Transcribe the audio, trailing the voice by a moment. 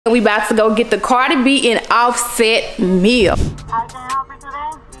We about to go get the Cardi B and Offset meal. How can I help you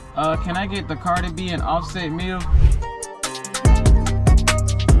today? Can I get the Cardi B and Offset meal?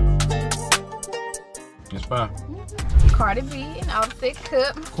 It's fine. Cardi B and Offset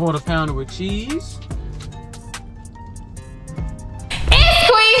cup. Quarter pounder with cheese. It's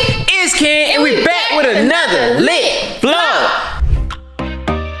Queen. It's Ken, and we back with another lit vlog.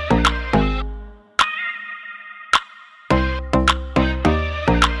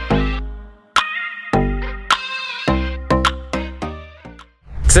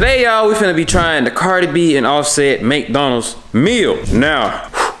 Today, y'all, we finna be trying the Cardi B and Offset McDonald's meal. Now,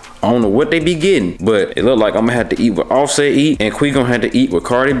 I don't know what they be getting, but it look like I'm gonna have to eat what Offset eat, and Qui gonna have to eat what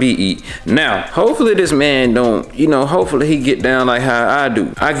Cardi B eat. Now, hopefully this man don't, hopefully he get down like how I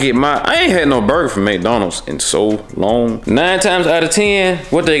do. I ain't had no burger from McDonald's in so long. 9 times out of 10,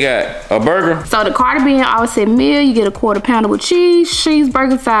 what they got? A burger? So the Cardi B and Offset meal, you get a quarter pounder with cheese,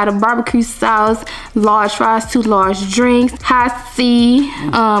 cheeseburger side of barbecue sauce, large fries, 2 large drinks, hot C,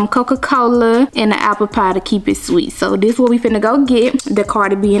 Coca-Cola, and an apple pie to keep it sweet. So this is what we finna go get, the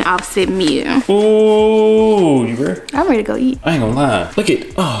Cardi B and Offset meal. Ooh, you ready? I'm ready to go eat. I ain't gonna lie. Look at,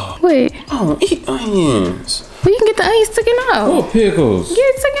 oh. Wait. Oh, eat onions. Well, you can get the onions taken out. Oh, pickles. Get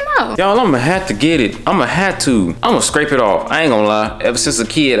it taken out. Y'all, I'm gonna have to get it. I'm gonna scrape it off. I ain't gonna lie. Ever since a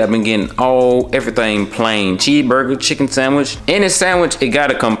kid, I've been getting everything plain. Cheeseburger, chicken sandwich. Any sandwich, it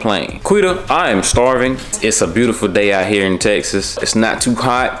gotta come plain. Quita, I am starving. It's a beautiful day out here in Texas. It's not too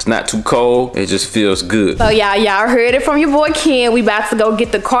hot. It's not too cold. It just feels good. So y'all heard it from your boy Ken. We about to go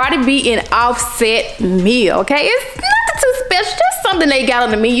get the Cardi B and Offset meal, okay? It's nothing too special. Just something they got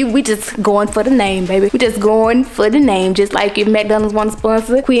on the menu. We just going for the name, baby. We just going for the name. Just like if McDonald's want to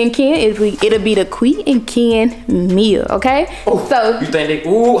sponsor qui&ken, it'll be the qui&ken meal, okay? Ooh, so you think they,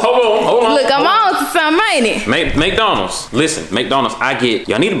 ooh, hold on. Look, I'm on to something, ain't it? McDonald's, listen, McDonald's,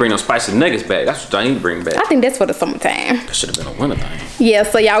 y'all need to bring those spicy nuggets back. That's what I need to bring back. I think that's for the summertime. That should have been a winter thing. Yeah,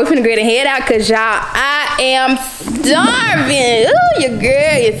 so y'all, we finna go ahead and head out because y'all, I am starving. Ooh, your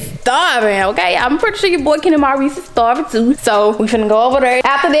girl is starving, okay? I'm pretty sure your boy Ken and Maurice is starving too. So we finna go over there.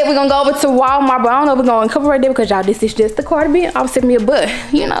 After that, we're gonna go over to Walmart, but I don't know if we're gonna cover right there because y'all, this is just the Cardi B and Offset meal. But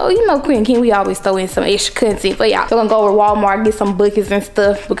you know, qui&ken, we always throw in some extra content for y'all. We're gonna go over to Walmart, get some buckets and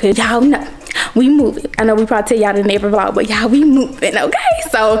stuff because y'all know we moving. I know we probably tell y'all in every vlog, but y'all, we moving, okay?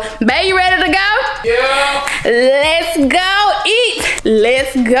 So, babe, you ready to go? Yeah. Let's go eat.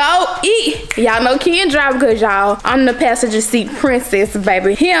 Let's go eat. Y'all know Ken drive because y'all, I'm the passenger seat princess,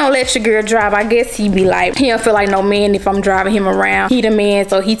 baby. He don't let your girl drive. I guess he be like, he don't feel like no man if I'm driving him around. He the man,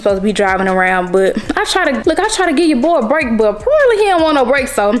 so he's supposed to be driving around. But I try to give your boy a break, but probably he don't want no break.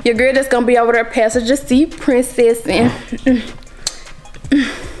 So your girl just gonna be over there passenger seat princess and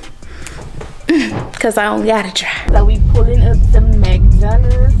cause I don't gotta drive. So we pulling up to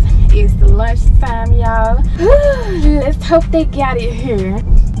McDonald's. It's lunchtime, y'all. Let's hope they got it here.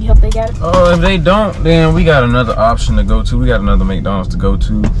 You hope they got it? Oh, if they don't, then we got another option to go to. We got another McDonald's to go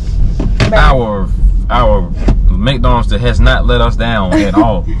to. Our McDonald's that has not let us down at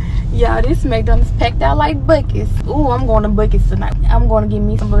all. Yeah, this McDonald's packed out like buckets. Ooh, I'm going to buckets tonight. I'm going to get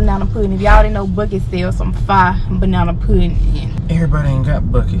me some banana pudding. If y'all already know buckets sell some fire banana pudding. Everybody ain't got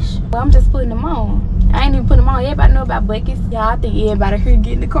buckets. Well, I'm just putting them on. I ain't even putting them on. Everybody know about buckets. Yeah, I think everybody here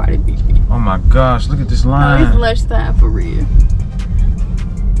getting the Cardi B. Oh my gosh, look at this line. No, it's lunchtime for real.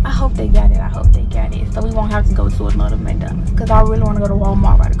 I hope they got it. I hope they got it. So we won't have to go to another McDonald's. Because I really want to go to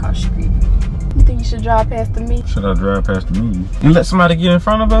Walmart right across the street. You think you should drive past the me? Should I drive past the me? You let somebody get in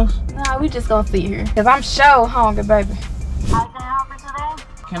front of us? Nah, we just gonna sit here. Because I'm so hungry, baby. How can I help you today?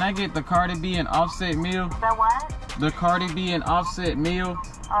 Can I get the Cardi B and Offset meal? The what? The Cardi B and Offset meal.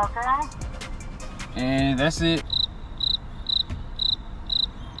 Okay. And that's it.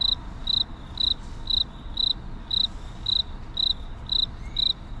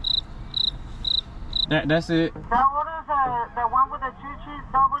 That's it. That order is the one with the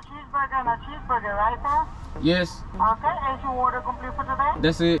double cheeseburger and a cheeseburger, right, sir? Yes. Okay, is your order complete for today?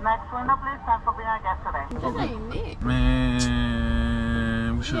 That's it. Next window, please. Thanks for being our guest today. This ain't it.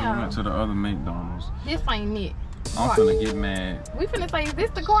 Man, we should have Yeah. went to the other McDonald's. This ain't it. I'm finna get mad. We finna say, is this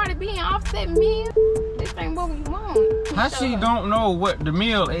the Cardi B and Offset meal? This ain't what we want. How she don't know what the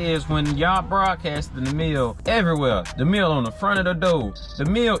meal is when y'all broadcasting the meal everywhere? The meal on the front of the door. The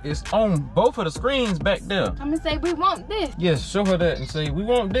meal is on both of the screens back there. I'm gonna say we want this. Yes, show her that and say, we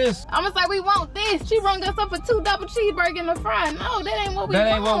want this. I'm gonna say we want this. She rung us up for 2 double cheeseburgers and a fry. No, that ain't what we want. That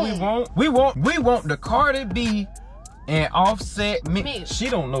ain't what we want. We want the Cardi B and Offset Milk. She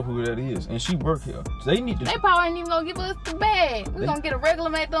don't know who that is, and she work here. So they need to. They probably ain't even gonna give us the bag. We gonna get a regular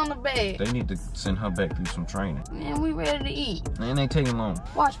McDonald's bag. They need to send her back through some training. Man, we ready to eat. And it ain't taking long.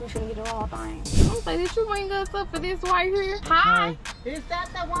 Watch, we finna get the wrong thing. I'm gonna say, did you bring us up for this right here? Hi. Is that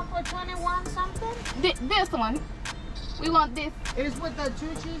the one for 21 something? This one. We want this. It's with the 2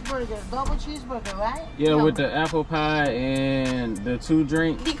 cheeseburgers, double cheeseburger, right? Yeah, No. with the apple pie and the 2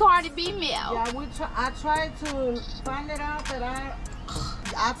 drinks. The Cardi B meal. Yeah, I tried to find it out, but I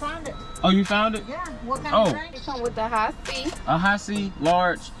found it. Oh, you found it? Yeah, what kind of drink? It come with the high C. A high C,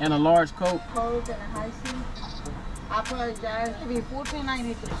 large, and a large Coke. Coke and a high C. I apologize. It'll be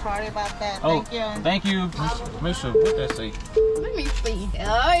 $14.93. Sorry about that. Oh, Thank you. thank you. Make sure, what that say? Let me see.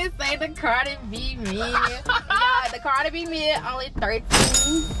 Oh, it say the Cardi B meal. Y'all, the Cardi B meal only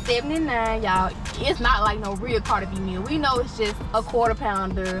 $13.79. Y'all, it's not like no real Cardi B meal. We know it's just a quarter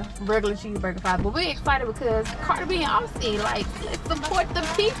pounder, regular cheeseburger fries. But we're excited because Cardi B and Offset, like, let's support the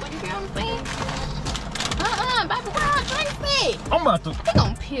people. You get what I'm saying? Baby, where our drinks at? I'm about to. They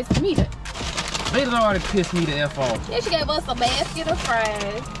gonna piss me to. They done already pissed me the F off. Yeah, she gave us a basket of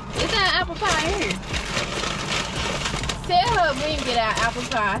fries. Is that apple pie in here? Tell her we didn't get our apple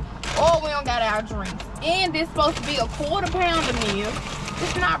pie or we don't got our drinks. And this supposed to be a quarter pounder meal.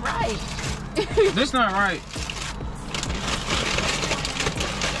 It's not right. This not right.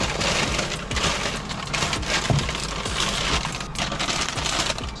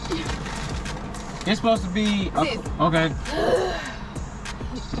 It's supposed to be okay.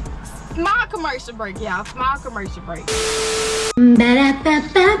 Small commercial break, y'all. Small commercial break.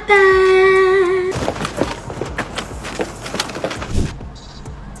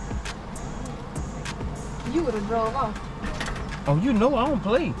 You would have drove off. Oh, you know I don't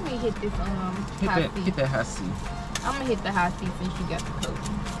play. Let me hit this Hit that high C. I'm gonna hit the high C since you got the coat.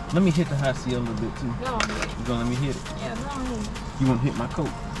 Let me hit the high C a little bit too. Go on ahead. You gonna let me hit it? Yeah, go on ahead. You wanna hit my coat?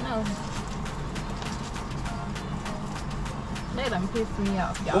 No. They done pissed me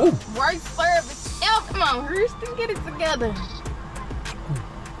off, y'all. Ooh. Worst service. Oh, come on, Houston, get it together.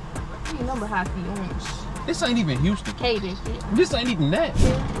 You know how to orange. This ain't even Houston. Katie. This ain't even that.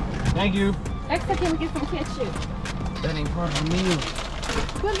 Thank you. Next time, can we get some ketchup? That ain't part of the meal.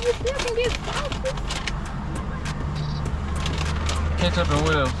 Well, you still can get sauces. Ketchup and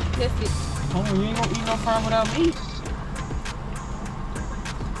what else? That's it. Oh, you ain't gonna eat no fry without me.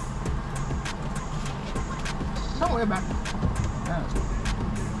 Don't worry about it.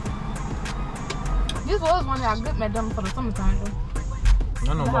 This was one of our good McDonald's for the summertime, though.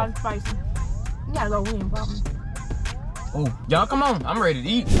 I know The hot about. and spicy. You gotta go win, probably. Oh, y'all come on. I'm ready to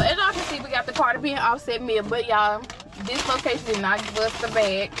eat. So as y'all can see, we got the Cardi B and Offset meal, but y'all, this location did not give us the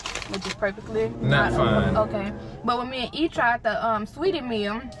bag, which is perfectly Not fine. Okay. But when me and E tried the sweetie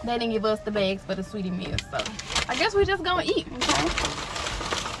meal, they didn't give us the bags for the sweetie meal. So I guess we just gonna eat, okay?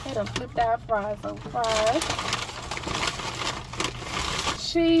 They done flipped our fries. So fries,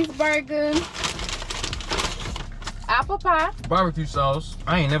 cheeseburger, apple pie. Barbecue sauce.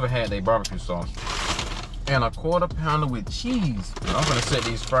 I ain't never had that barbecue sauce. And a quarter pounder with cheese. I'm gonna set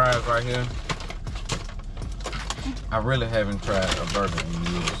these fries right here. I really haven't tried a burger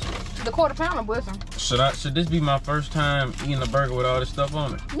in years. The quarter pounder blessing. Should this be my first time eating a burger with all this stuff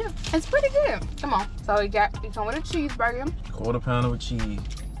on it? Yeah, it's pretty good. Come on. So it come with a cheeseburger. Quarter pounder with cheese.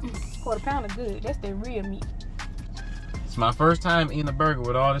 Quarter pounder good. That's the real meat. It's my first time eating a burger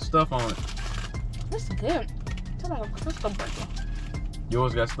with all this stuff on it. This is good. It's like a crystal burger.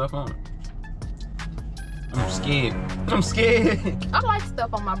 Yours got stuff on it. I'm scared. I'm scared. I like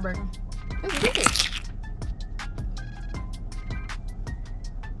stuff on my burger. It's good.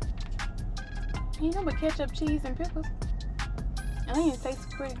 You know, but ketchup, cheese, and pickles. Onion tastes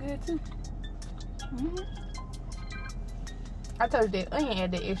pretty good too. I told you that onion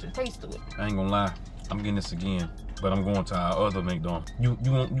had that extra taste to it. I ain't gonna lie. I'm getting this again, but I'm going to our other McDonald's. You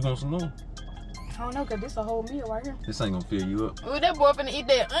want some more? I don't know, cause this a whole meal right here. This ain't gonna fill you up. Ooh, that boy finna eat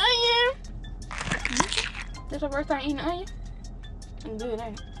that onion. This your first time eating onion? It's good,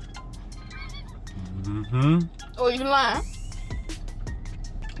 ain't it? Mm-hmm. Oh, you lying?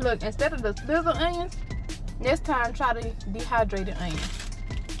 Look, instead of the slizzle onions, next time try the dehydrated onion.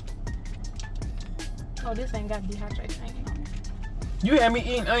 Oh, this ain't got dehydrated onion on it. You had me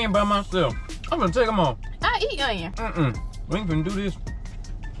eating onion by myself. I'm gonna take them off. I eat onion. We ain't gonna do this.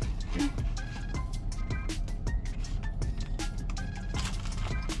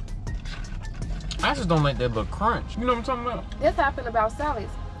 I just don't like that little crunch. You know what I'm talking about? That's how I feel about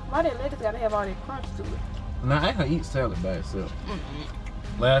salads. Why that lettuce gotta have all that crunch to it? Nah, I ain't gonna eat salad by itself.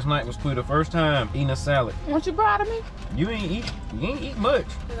 Last night was the first time eating a salad. Weren't you proud of me? You ain't eat much.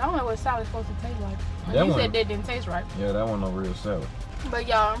 I don't know what salad's supposed to taste like. That You one- said that didn't taste right. Yeah, that wasn't no real salad. But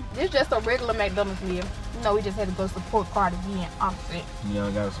y'all, this is just a regular McDonald's meal. You know, we just had to go support Cardi B and Offset. Yeah,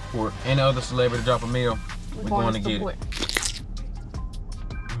 I gotta support any other celebrity drop a meal. We're going to get it.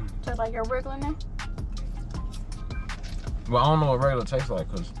 Just like your regular now? Well, I don't know what regular tastes like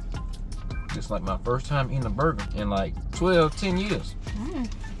because it's like my first time eating a burger in like 10 years.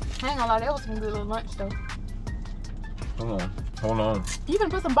 I ain't gonna lie, that was some good little lunch though. Hold on. You gonna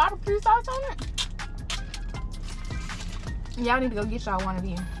put some barbecue sauce on it? Y'all need to go get y'all one of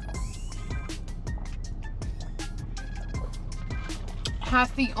these. High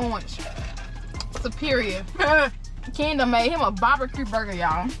C Orange. Superior. Ken done made him a barbecue burger,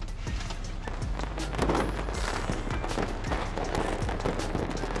 y'all.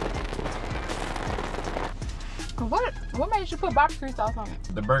 What made you put barbecue sauce on it?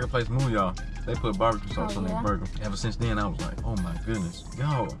 The burger place moved, y'all. They put barbecue sauce on yeah? their burger. Ever since then, I was like, oh my goodness.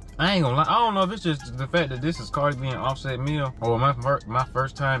 Yo, I ain't gonna lie. I don't know if it's just the fact that this is Cardi B and Offset meal or my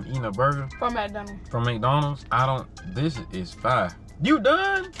first time eating a burger From McDonald's. from McDonald's. This is fire. You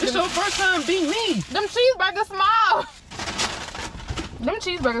done? It's your first time beating me. Them cheeseburgers small. Them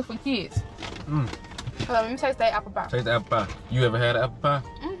cheeseburgers for kids. Let me taste that apple pie. Taste the apple pie. You ever had an apple pie?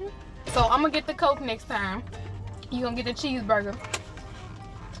 So I'm gonna get the Coke next time. You gonna get the cheeseburger.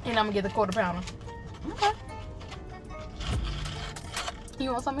 And I'm gonna get the quarter pounder. Okay.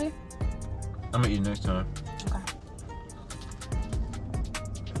 You want some of it? I'm gonna eat it next time. Okay.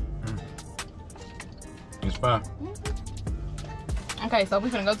 It's fire. Okay, so we're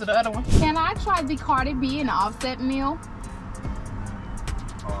gonna go to the other one. Can I try the Cardi B and the Offset meal?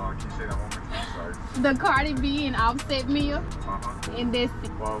 Can you say that one more time? Sorry. The Cardi B and Offset meal. And this.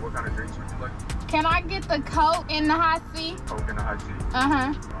 Well, what kind of drinks would you like? Can I get the Coke and the high C? Coke and a high tea.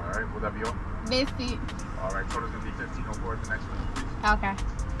 Uh-huh. Alright, will that be all? That's it. Alright, total's gonna be 15 on board. The next one, please. Okay.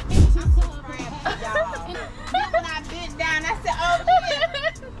 When I bent down, I said, oh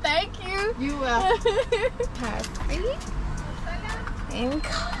yeah. Thank you. You will. High C and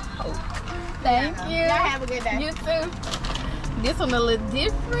Coke. Thank you. Y'all have a good day. You too. This one a little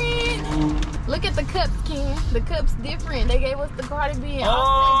different. Look at the cups, Ken. The cups different. They gave us the Cardi B and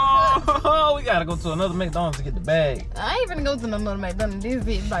Offset cups. Oh, we gotta go to another McDonald's to get the bag. I ain't finna go to another McDonald's. This is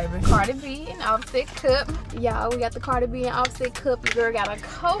it, baby. Cardi B and Offset cup. Y'all, we got the Cardi B and Offset cup. Your girl got a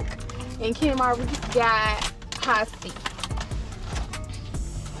Coke. And Kim already got high C.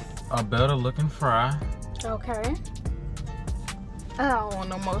 A better looking fry. Okay. I don't want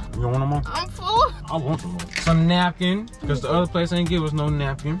no more. You want no more? I'm full. I want some more. Some napkin, because the other place ain't give us no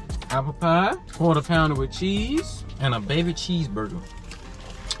napkin. Apple pie, quarter pounder with cheese, and a baby cheeseburger.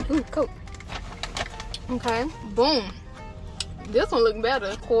 Ooh, Coke. Okay, boom. This one look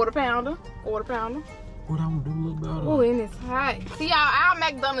better. Quarter pounder. Oh, that one do look better. Oh, and it's hot. See, y'all, our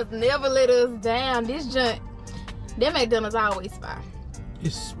McDonald's never let us down. This junk, that McDonald's always fire.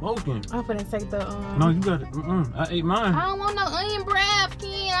 It's smoking. I'm finna take the, No, you got it. I ate mine. I don't want no onion breath,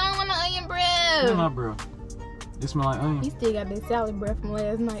 Ken. I don't want no onion breath. Smell like, bro. It smell like onion. You still got that salad breath from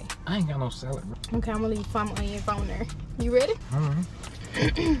last night. I ain't got no salad, bro. Okay, I'm gonna leave some onions on there. You ready? Fine.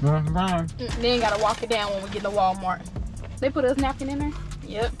 Then gotta walk it down when we get to Walmart. They put us napkin in there?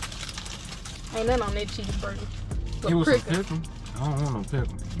 Yep. Ain't nothing on that cheeseburger. It was some Prickles. pickle. I don't want no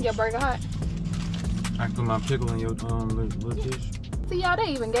pickle. Your burger hot? I can put my pickle in your little dish. See, y'all, they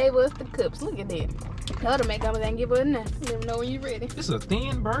even gave us the cups. Look at that. The other McDonald's ain't give us nothing. Let them know when you ready. It's a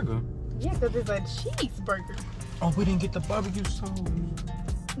thin burger. Yeah, because it's a cheeseburger. Oh, we didn't get the barbecue sauce.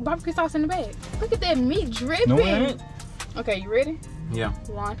 Barbecue sauce in the bag. Look at that meat dripping. No, it ain't. Okay, you ready? Yeah.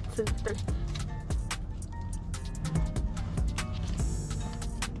 1, 2, 3.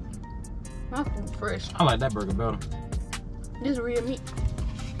 That's fresh. I like that burger better. This is real meat.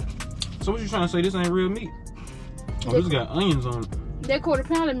 So what you trying to say? This ain't real meat? Oh, this got onions on it. That quarter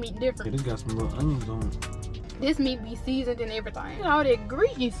pounder meat Yeah, different. this got some little onions on it. This meat be seasoned and everything. Look at all that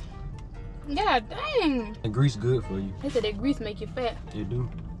grease. God dang. The grease good for you. They said that grease make you fat. It do.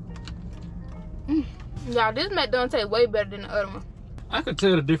 Y'all, this McDonald's taste way better than the other one. I could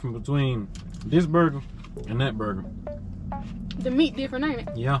tell the difference between this burger and that burger. The meat different, ain't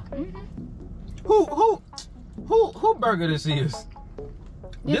it? Yeah. Who burger this is?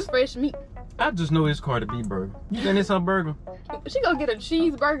 This fresh meat. I just know it's Cardi B burger. You think it's her burger? She gonna get a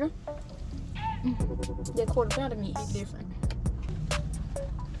cheeseburger. That quarter pounder meat is different.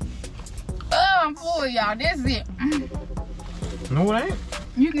 Oh, I'm full, y'all. That's it. No, it ain't.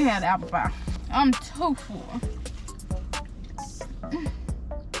 You can have the apple pie. I'm too full.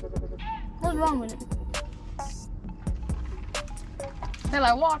 What's wrong with it? They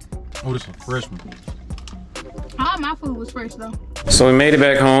like water. Oh, this is fresh one. All my food was fresh though. So we made it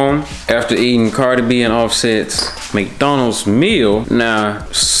back home after eating Cardi B and Offset's McDonald's meal. Now,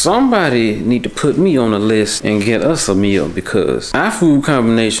 somebody need to put me on the list and get us a meal because our food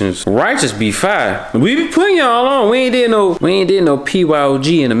combinations righteous be fire. We be putting y'all on. We ain't did no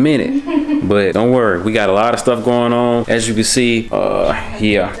PYOG in a minute. But don't worry, we got a lot of stuff going on. As you can see,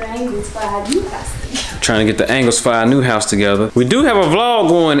 yeah. Trying to get the Angles Fire new house together. We do have a vlog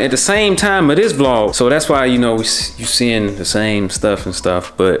going at the same time of this vlog, so that's why, you know, you seeing the same stuff and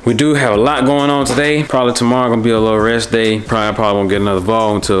stuff. But we do have a lot going on today. Probably tomorrow gonna be a little rest day. Probably won't get another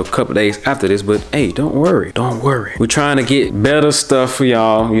vlog until a couple days after this. But hey, don't worry. We're trying to get better stuff for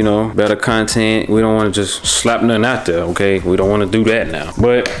y'all. You know, better content. We don't want to just slap nothing out there. Okay, we don't want to do that now.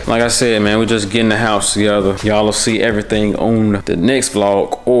 But like I said, man, we're just getting the house together. Y'all will see everything on the next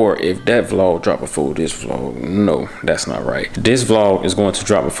vlog, or if that vlog drop before this vlog. No, that's not right. This vlog is going to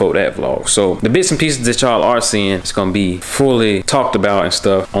drop before that vlog. So the bits and pieces that y'all are seeing, it's gonna be fully talked about and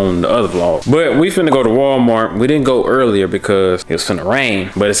stuff on the other vlog. But we finna go to Walmart. We didn't go earlier because it was finna rain,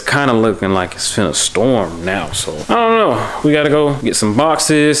 but it's kind of looking like it's finna storm now. So I don't know. We gotta go get some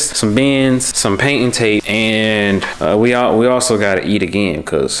boxes, some bins, some painting tape, and we also gotta eat again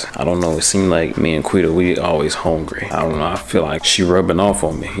because I don't know. It seemed like me and Quita, we always hungry. I don't know. I feel like she rubbing off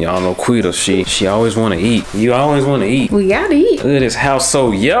on me. Y'all know Quita. She always want to eat. You always want to eat. We gotta eat. Look at this house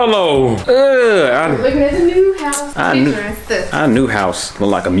so yellow. Looking at the new house. Our new house look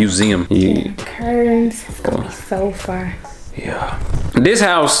like a museum. Yeah. Curtains. It's gonna be so far. Yeah. This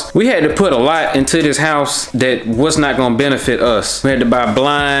house, we had to put a lot into this house that was not gonna benefit us. We had to buy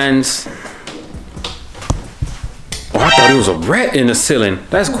blinds. Oh, I thought it was a rat in the ceiling.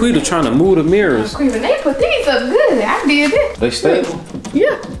 That's Quita trying to move the mirrors. They put these up good. I did it. They stable?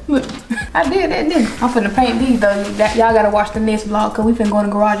 Yeah. Look. I did that, didn't I? I'm finna paint these though. Y'all gotta watch the next vlog because we finna go in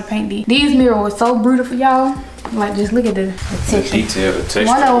the garage and paint these. These mirrors were so beautiful, y'all. Like, just look at the texture. Detail, the texture.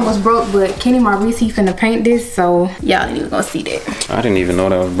 One of them was broke, but Kenny Maurice, he finna paint this, so y'all ain't even gonna see that. I didn't even know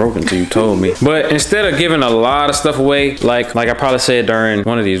that was broken until you told me. But instead of giving a lot of stuff away, like I probably said during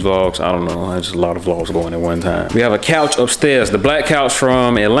one of these vlogs, I don't know, there's just a lot of vlogs going at one time. We have a couch upstairs, the black couch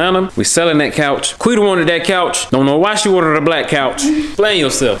from Atlanta. We selling that couch. Quita wanted that couch. Don't know why she ordered a black couch. Blame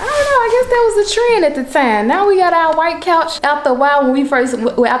yourself. I don't know, I guess that was the trend at the time. Now we got our white couch. After a while, when we first,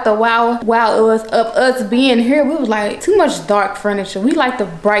 after a while of us being here, we was like, too much dark furniture. We like the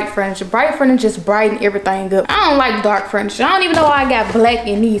bright furniture. Bright furniture just brighten everything up. I don't like dark furniture. I don't even know why I got black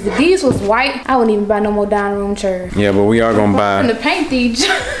in these. If these was white, I wouldn't even buy no more dining room chairs. Yeah, but we are gonna buy. I'm gonna paint these.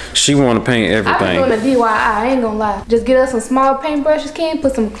 She wanna paint everything. I've been doing a DIY, I ain't gonna lie. Just get us some small paintbrushes,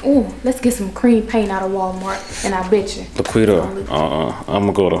 put some, let's get some cream paint out of Walmart, and I bet you. Laquita, I'm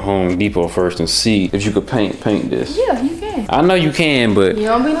gonna go to Home Depot first and see if you could paint this. Yeah, you can. I know you can, but you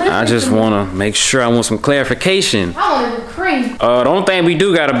don't be listening. I just wanna make sure. I want some clarification. I wanna do cream. The only thing we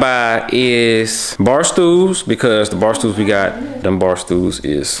do gotta buy is bar stools, because the bar stools we got, them bar stools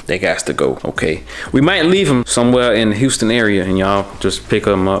they got to go. Okay, we might leave them somewhere in the Houston area, and y'all just pick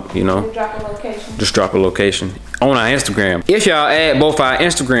them up. You know, just drop a location on our Instagram. If y'all add both our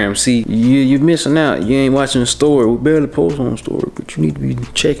Instagrams, see, you're missing out. You ain't watching the story. We barely post on the story, but you need to be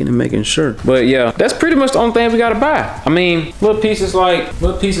checking and making sure. But yeah, that's pretty much the only thing we gotta buy. I mean, little pieces like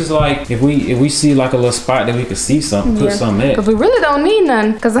if we see like a little spot that we can see something, put something at. Cause we really don't need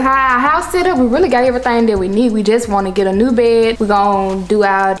nothing. Cause of how our house set up, we really got everything that we need. We just want to get a new bed. We're gonna do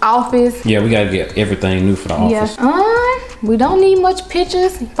our office. Yeah, we gotta get everything new for the office. We don't need much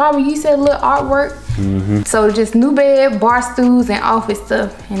pictures. Probably you said a little artwork. So just new bed, bar stools, and office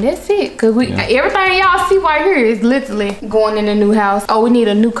stuff, and that's it. Cause everything y'all see right here is literally going in the new house. Oh, we need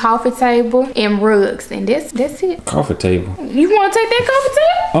a new coffee table and rugs, and that's it. Coffee table. You want to take that coffee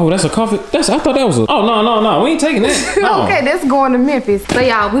table? Oh, that's a coffee. I thought that was a. Oh no, we ain't taking that. No. Okay, that's going to Memphis. So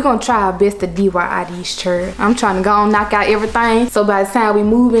y'all, we gonna try our best to DIY these chairs. I'm trying to go and knock out everything. So by the time we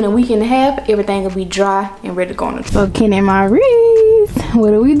move in a week and a half, everything will be dry and ready to go on the. So Ken and Maurice,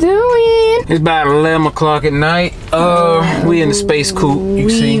 what are we doing? It's about 11 o'clock at night. We in the space coop. You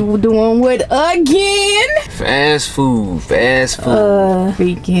see? We doing what again? Fast food.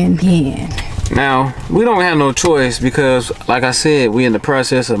 Freaking ken. Now, we don't have no choice because, like I said, we in the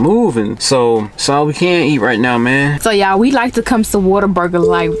process of moving. So, it's all we can eat right now, man. So, y'all, we like to come to Whataburger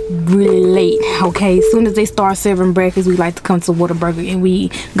like really late, okay? As soon as they start serving breakfast, we like to come to Whataburger and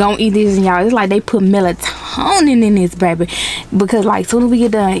we gonna eat this, and y'all, it's like they put melatonin in this, baby. Because, like, as soon as we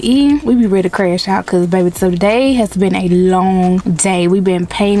get done eating, we be ready to crash out. Because, baby, today has been a long day. We've been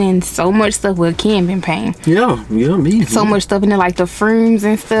painting so much stuff. Well, Ken been painting. Yeah, me. So much stuff in there, like the frames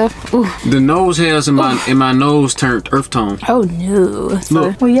and stuff. Ooh. The nose nose hairs in my nose turned earth tone. Oh no. So,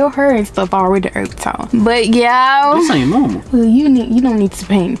 Look. well, your hair and stuff already earth tone. But y'all, This ain't normal. well, you don't need to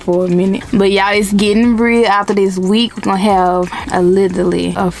paint for a minute. But y'all, it's getting real. After this week, we're gonna have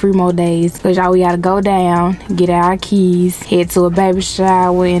literally a few more days. Cause y'all, we gotta go down, get our keys, head to a baby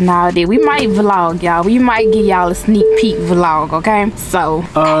shower and all that. We might vlog, y'all. We might give y'all a sneak peek vlog, okay? So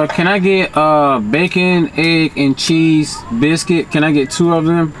Can I get bacon, egg, and cheese biscuit? Can I get 2 of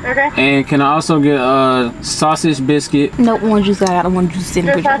them? Okay. And can I also get a sausage biscuit? no one juice I don't want juice in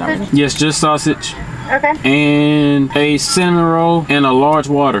the Just sausage? Yes, just sausage. Okay. And a cinnamon roll and a large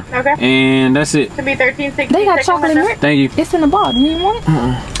water. Okay. And that's it. To be 13.60. They got chocolate milk. Thank you. It's in the bottle. You want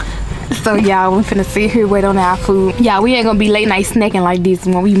it? So y'all, we finna sit here wait on our food. Y'all, we ain't gonna be late night snacking like this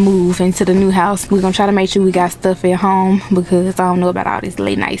when we move into the new house. We're gonna try to make sure we got stuff at home because I don't know about all this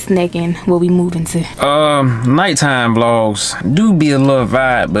late night snacking what we move into. Nighttime vlogs do be a little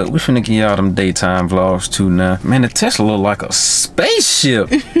vibe, but we finna give y'all them daytime vlogs too now. Man, the Tesla look like a spaceship.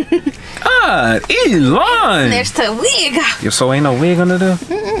 God, Elon. Next to wig. Yo, so ain't no wig under there?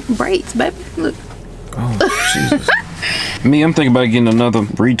 Braids, baby. Look. Oh, Jesus. Me, I'm thinking about getting another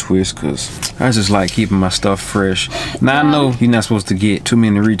retwist because I just like keeping my stuff fresh. Now, I know you're not supposed to get too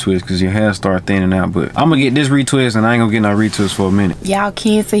many retwists because your hair start thinning out, but I'm going to get this retwist and I ain't going to get no retwist for a minute. Y'all,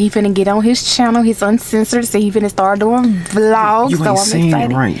 Ken said he finna get on his channel. He's uncensored. So he finna start doing vlogs. You so ain't I'm saying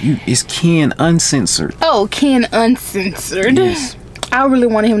excited. it right. It's Ken Uncensored. Oh, Ken Uncensored. Yes. I really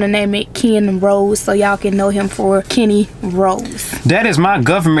wanted him to name it Ken Rose so y'all can know him for Kenny Rose. That is my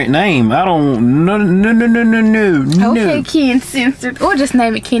government name. I don't. No. Okay, Ken Censored. Or just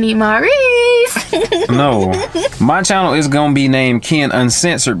name it Kenny Maurice. No. My channel is going to be named Ken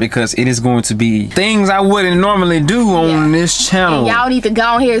Uncensored because it is going to be things I wouldn't normally do on this channel. Y'all need to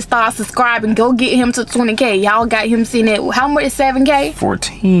go ahead and start subscribing. Go get him to 20K. Y'all got him sitting at how much? 7K?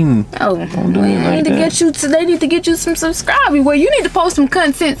 14. Oh, they need to get you to. They need to get you some subscribers. Well, you need to post some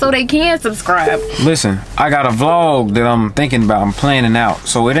content so they can subscribe. Listen, I got a vlog that I'm thinking about. I'm planning out,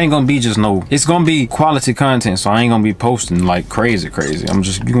 so it ain't gonna be just no. It's gonna be quality content, so I ain't gonna be posting like crazy.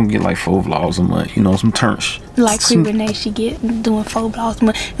 You gonna get like 4 vlogs a month. You know, some turns. Like Queen Renee, she get doing 4 vlogs a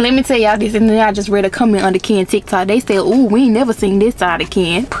month. Let me tell y'all this, and then I just read a comment under Ken TikTok. They said, "Ooh, we ain't never seen this side of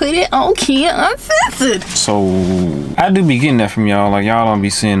Ken. Put it on Ken Uncensored." So I do be getting that from y'all. Like y'all don't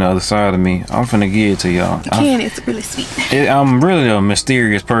be seeing the other side of me. I'm finna give it to y'all. Ken is really sweet. I'm really a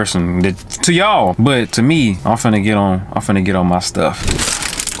mysterious person to y'all, but to me, I'm finna get on my stuff.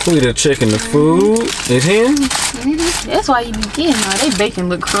 Quita checking the food. It's him. That's why you be getting all they bacon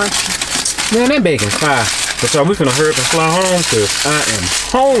look crunchy. Man, that bacon fire. But y'all, we finna hurry up and fly home cause I am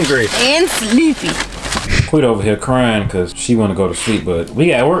hungry. And sleepy. Quita over here crying cause she wanna go to sleep, but we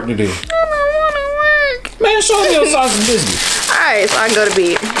got work to do. I don't wanna work. Man, show me your sausage biscuit. Alright, so I can go to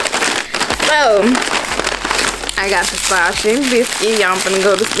bed. So I got the sausage biscuit. Y'all, I'm finna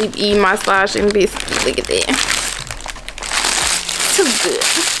go to sleep eating my sausage biscuit. Look at that. Too good.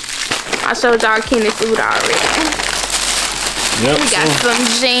 I showed y'all Kenny food already. Yep. We got some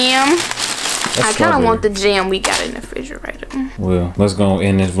jam. I kind of want the jam we got in the refrigerator. Well, let's go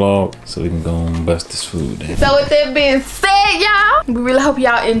end this vlog so we can go and bust this food down. So with that being said, y'all, we really hope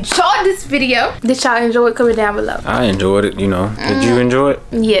y'all enjoyed this video. Did y'all enjoy it? Comment down below. I enjoyed it, you know. Did you enjoy it?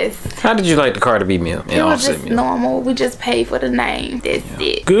 Yes. How did you like the Cardi B meal? It was just normal. We just paid for the name. That's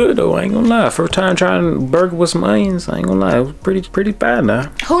it. Good though, I ain't gonna lie. First time trying burger with some onions, I ain't gonna lie. It was pretty bad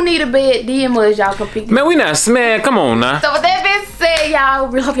now. Who need a bed? DM us, y'all can pick. Man, we not smack. Come on now. So with that being said, y'all,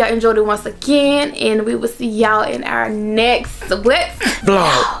 we hope y'all enjoyed it once again, and we will see y'all in our next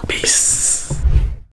vlog. Peace.